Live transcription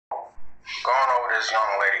going over this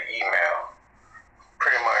young lady email.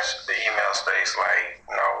 Pretty much the email states like,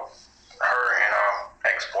 her and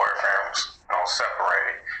ex-boyfriend was,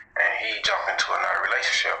 separated, and he jumped into another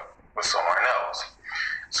relationship with someone else.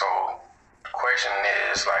 So the question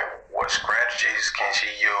is like, what strategies can she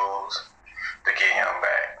use to get him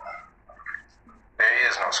back? There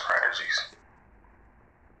is no strategies.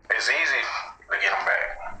 It's easy to get him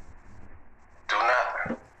back. Do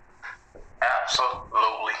nothing.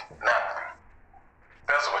 Absolutely nothing.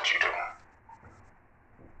 That's what you do.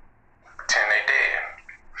 Pretend they dead.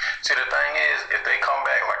 See, the thing is, if they come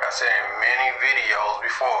back, like I said in many videos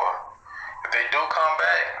before, if they do come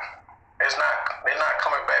back, they're not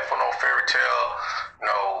coming back for no fairy tale,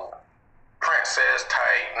 no princess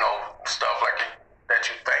type, no stuff like that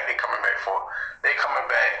you think they're coming back for. They coming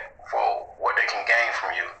back for what they can gain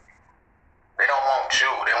from you. They don't want you,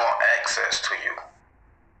 they want access to you.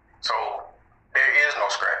 So there is no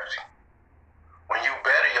strategy. When you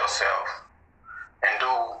better yourself and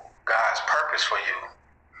do God's purpose for you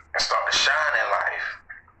and start to shine in life,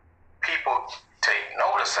 people take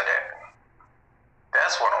notice of that.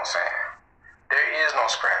 That's what I'm saying. There is no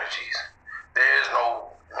strategies. There is no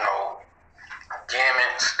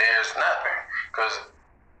gimmicks. There's nothing. Because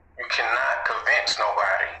you cannot convince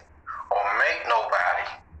nobody or make nobody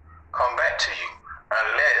come back to you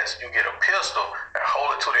unless you get a pistol and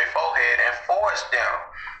hold it to their forehead and force them.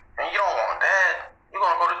 And you don't want that. You're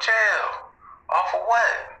going to go to jail. Off of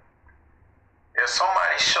what? If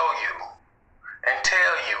somebody show you and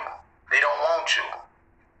tell you they don't want you,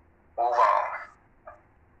 move on.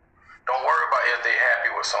 Don't worry about if they're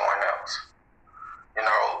happy with someone else.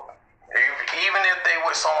 Even if they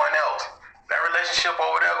with someone else, that relationship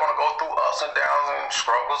over there going to go through ups and downs and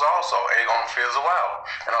struggles also. It's going to fizzle out.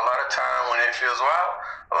 And a lot of time when it fizzle out,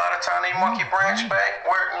 a lot of time they monkey branch back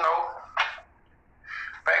where,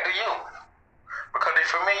 back to you. Because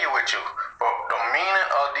they're familiar with you. But the meaning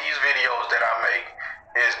of these videos that I make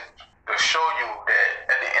is to show you that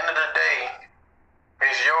at the end of the day,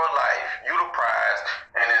 it's your life, you the prize,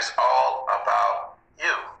 and it's all about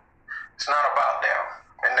you. It's not about them.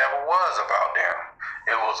 It never was about them.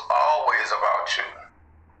 It was always about you.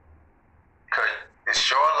 Because it's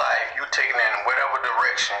your life, you take it in whatever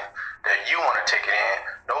direction that you want to take it in.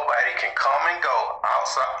 Nobody can come and go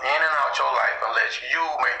outside, in and out your life unless you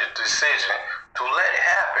make the decision to let it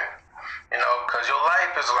happen. Because your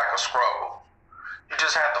life is like a struggle. You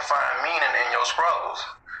just have to find meaning in your struggles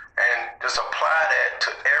and just apply that to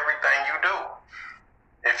everything you do.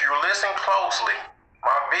 If you listen closely,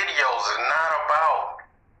 my videos is not about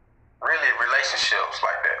really relationships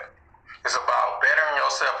like that. It's about bettering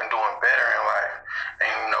yourself and doing better in life,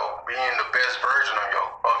 and being the best version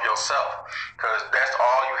of yourself. Because that's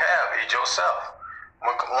all you have is yourself.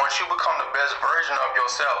 Once you become the best version of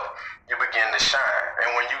yourself, you begin to shine. And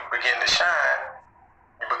when you begin to shine,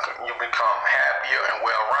 you become happier and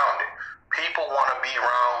well-rounded. People want to be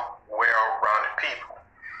around well-rounded people.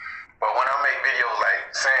 But when I make videos like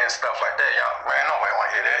saying stuff like that, y'all, man, nobody want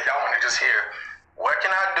to hear that. Y'all want to just hear, what can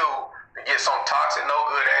I do to get some toxic, no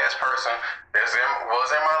good ass person that was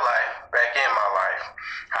in my life back in my life?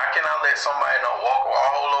 How can I let somebody walk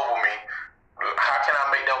all over me? How can I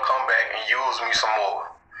make them come back and use me some more?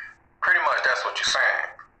 Pretty much that's what you're saying.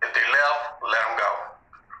 If they left, let them go.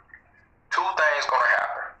 Two things gonna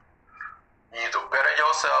happen. You either better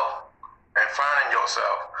yourself and find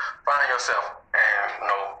yourself and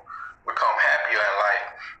become happier in life,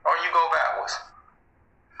 or you go backwards.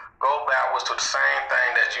 Go backwards to the same thing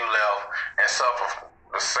that you left and suffer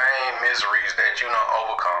the same miseries that you don't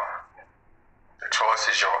overcome. The choice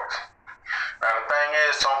is yours. Now the thing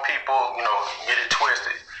is, some people, get it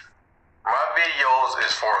twisted. My videos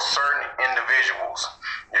is for certain individuals.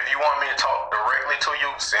 If you want me to talk directly to you,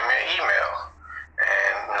 send me an email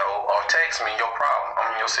and or text me your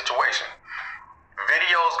problem, your situation.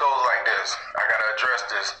 Videos goes like this. I gotta address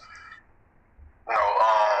this.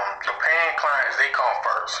 The paying clients, they come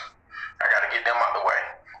first. I gotta get them out the way.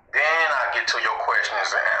 Then I get to your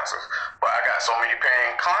questions and answers. But I got so many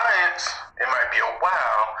paying clients, it might be a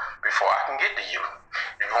while before I can get to you.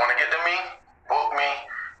 If you want to get to me, book me,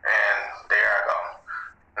 and there I go.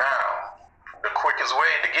 Now, the quickest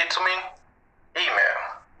way to get to me, email.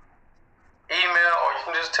 Email, or you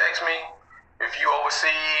can just text me. If you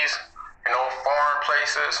overseas, foreign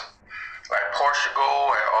places like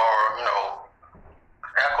Portugal or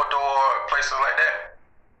Ecuador, places like that,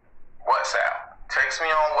 WhatsApp. Text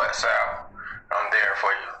me on WhatsApp. I'm there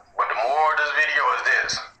for you. But the more of this video is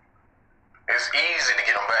this, it's easy to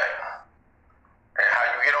get them back. And how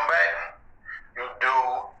you get them back? You do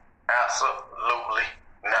absolutely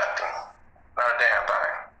nothing. Not a damn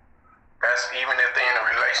thing. That's even if they're in a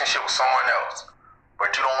relationship with someone else. But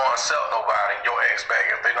you don't want to sell nobody your ex back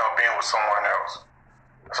if they're not being with someone else.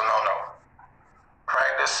 That's a no-no.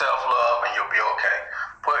 Practice self-love and you'll be okay.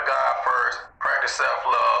 Put God first, practice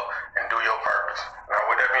self-love, and do your purpose. Now,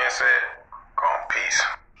 with that being said, go in peace.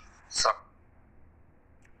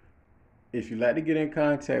 If you'd like to get in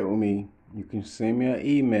contact with me, you can send me an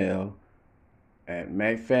email at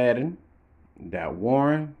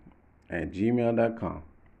mcfadden.warren@gmail.com.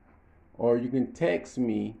 Or you can text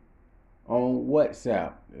me on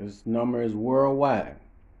WhatsApp. This number is worldwide.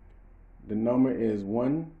 The number is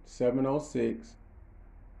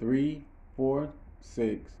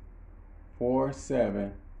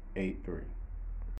 1-706-346-4783.